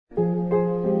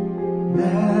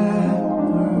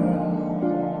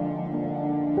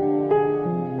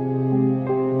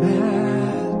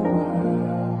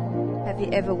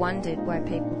ever wondered why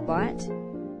people fight?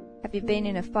 Have you been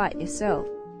in a fight yourself?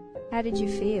 How did you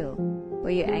feel?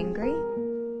 Were you angry?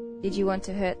 Did you want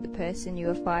to hurt the person you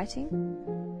were fighting?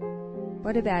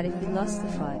 What about if you lost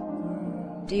the fight?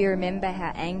 Do you remember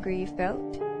how angry you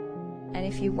felt? And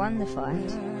if you won the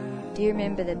fight, do you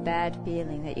remember the bad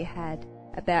feeling that you had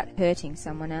about hurting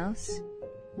someone else?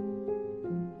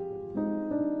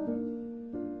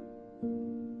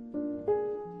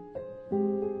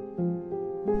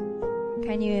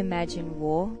 Can you imagine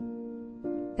war?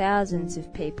 Thousands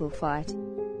of people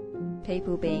fighting,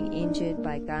 people being injured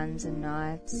by guns and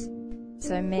knives,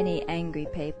 so many angry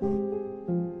people.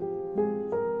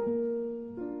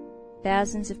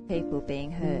 Thousands of people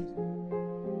being hurt.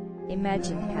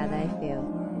 Imagine how they feel.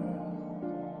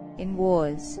 In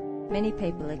wars, many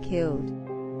people are killed.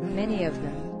 Many of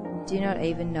them do not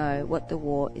even know what the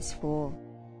war is for.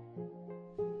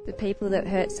 The people that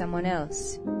hurt someone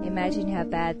else, imagine how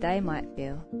bad they might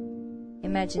feel.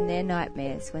 Imagine their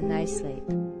nightmares when they sleep.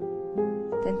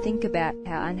 Then think about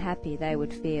how unhappy they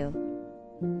would feel.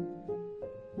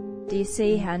 Do you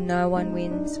see how no one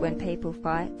wins when people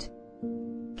fight?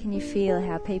 Can you feel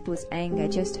how people's anger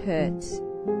just hurts?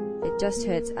 It just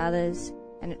hurts others,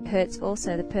 and it hurts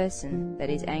also the person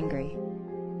that is angry.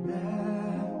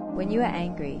 When you are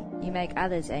angry, you make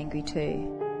others angry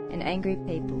too. And angry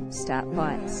people start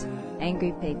fights.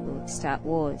 Angry people start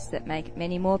wars that make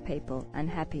many more people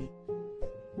unhappy.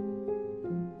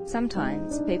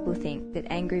 Sometimes people think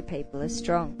that angry people are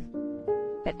strong.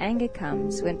 But anger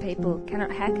comes when people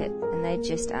cannot hack it and they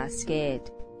just are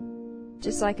scared.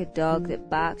 Just like a dog that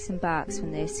barks and barks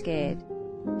when they're scared.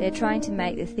 They're trying to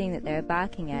make the thing that they're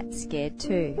barking at scared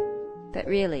too. But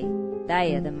really,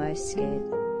 they are the most scared.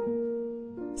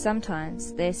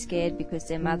 Sometimes they're scared because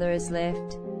their mother has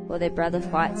left, or their brother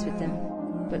fights with them,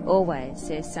 but always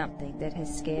there's something that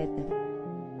has scared them.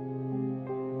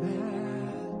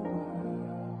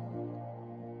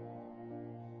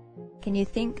 Can you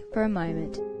think for a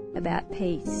moment about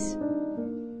peace?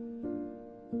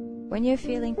 When you're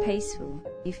feeling peaceful,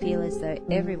 you feel as though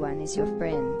everyone is your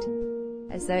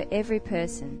friend, as though every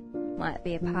person might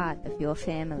be a part of your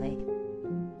family.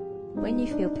 When you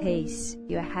feel peace,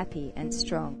 you are happy and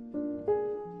strong.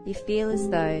 You feel as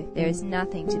though there is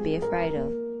nothing to be afraid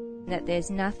of, and that there's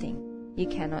nothing you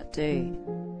cannot do.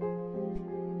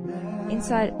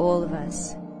 Inside all of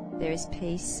us, there is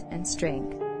peace and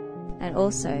strength, and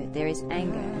also there is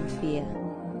anger and fear.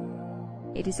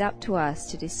 It is up to us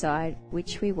to decide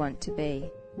which we want to be.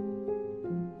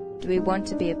 Do we want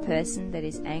to be a person that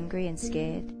is angry and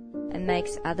scared, and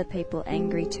makes other people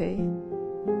angry too?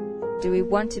 Do we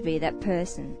want to be that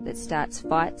person that starts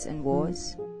fights and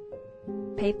wars?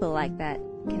 People like that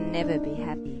can never be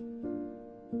happy.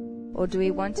 Or do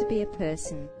we want to be a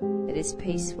person that is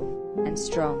peaceful and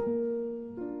strong?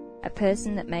 A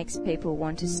person that makes people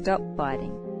want to stop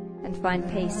fighting and find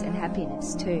peace and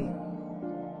happiness too.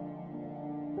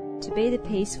 To be the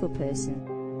peaceful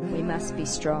person, we must be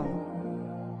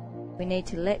strong. We need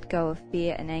to let go of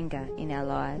fear and anger in our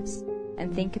lives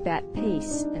and think about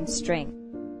peace and strength.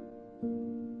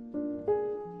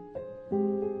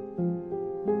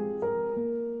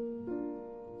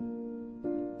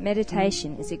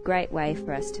 Meditation is a great way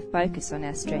for us to focus on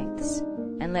our strengths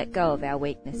and let go of our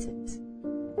weaknesses.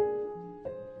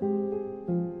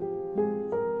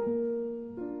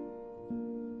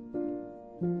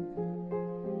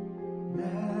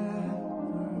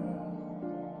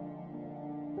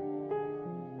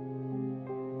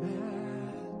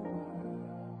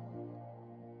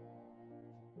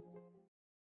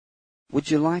 Would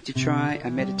you like to try a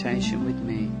meditation with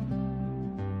me?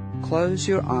 Close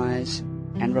your eyes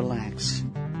and relax.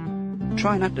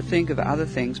 Try not to think of other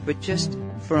things, but just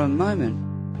for a moment,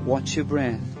 watch your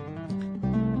breath.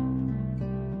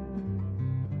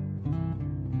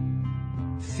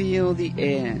 Feel the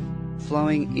air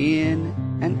flowing in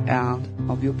and out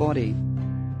of your body.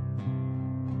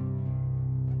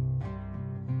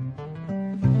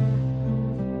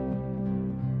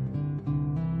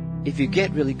 If you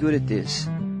get really good at this,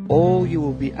 all you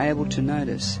will be able to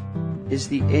notice is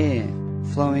the air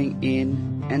flowing in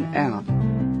and out.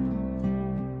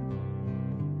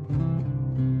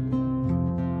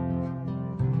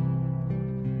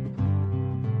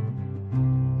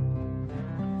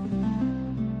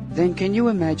 Then can you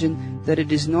imagine that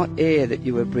it is not air that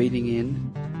you are breathing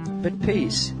in, but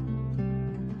peace?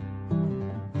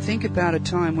 Think about a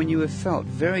time when you have felt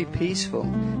very peaceful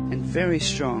and very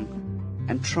strong,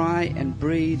 and try and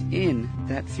breathe in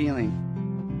that feeling.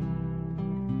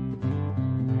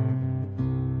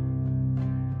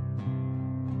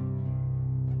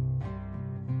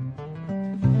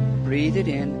 Breathe it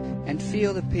in and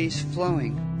feel the peace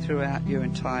flowing throughout your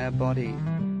entire body.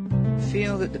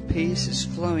 Feel that the peace is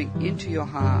flowing into your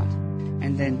heart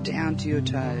and then down to your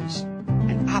toes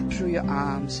and up through your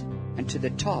arms and to the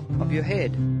top of your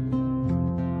head.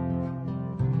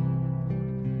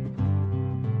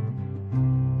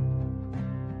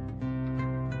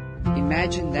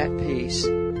 Imagine that peace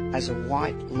as a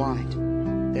white light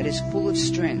that is full of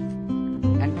strength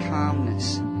and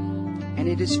calmness, and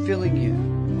it is filling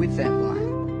you with that light.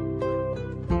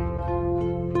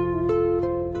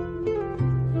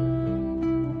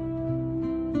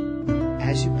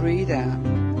 As you breathe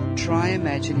out, try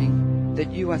imagining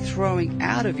that you are throwing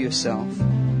out of yourself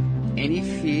any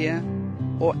fear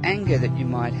or anger that you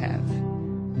might have.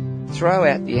 Throw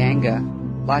out the anger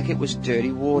like it was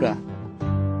dirty water.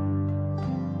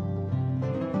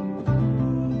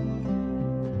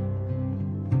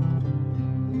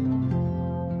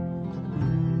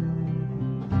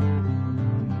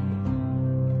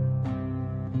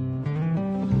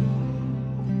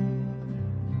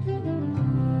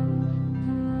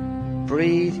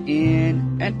 Breathe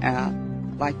in and out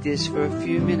like this for a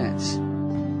few minutes.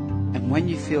 And when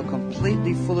you feel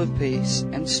completely full of peace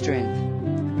and strength,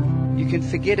 you can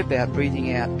forget about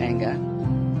breathing out anger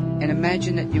and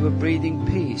imagine that you are breathing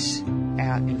peace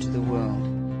out into the world.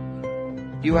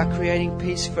 You are creating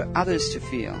peace for others to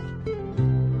feel.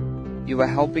 You are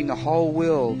helping the whole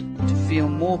world to feel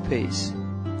more peace.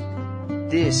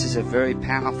 This is a very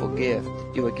powerful gift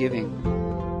you are giving.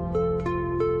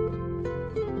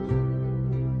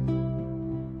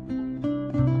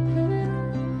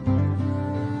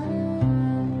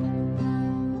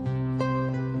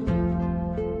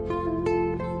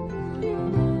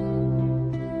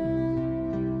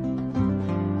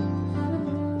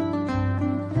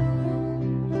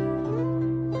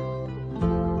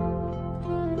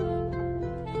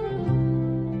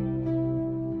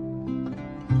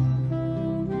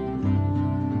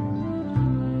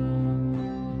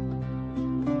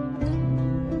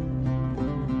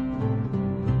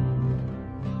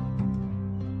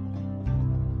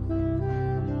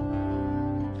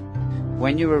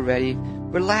 When you are ready,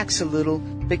 relax a little,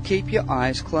 but keep your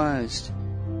eyes closed.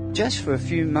 Just for a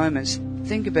few moments,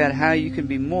 think about how you can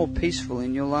be more peaceful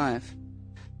in your life.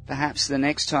 Perhaps the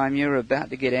next time you're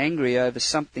about to get angry over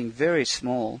something very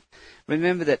small,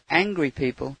 remember that angry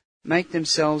people make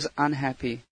themselves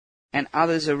unhappy and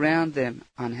others around them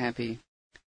unhappy.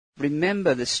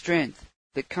 Remember the strength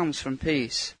that comes from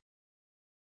peace.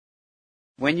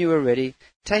 When you are ready,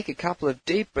 take a couple of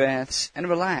deep breaths and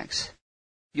relax.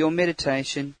 Your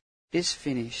meditation is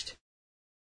finished.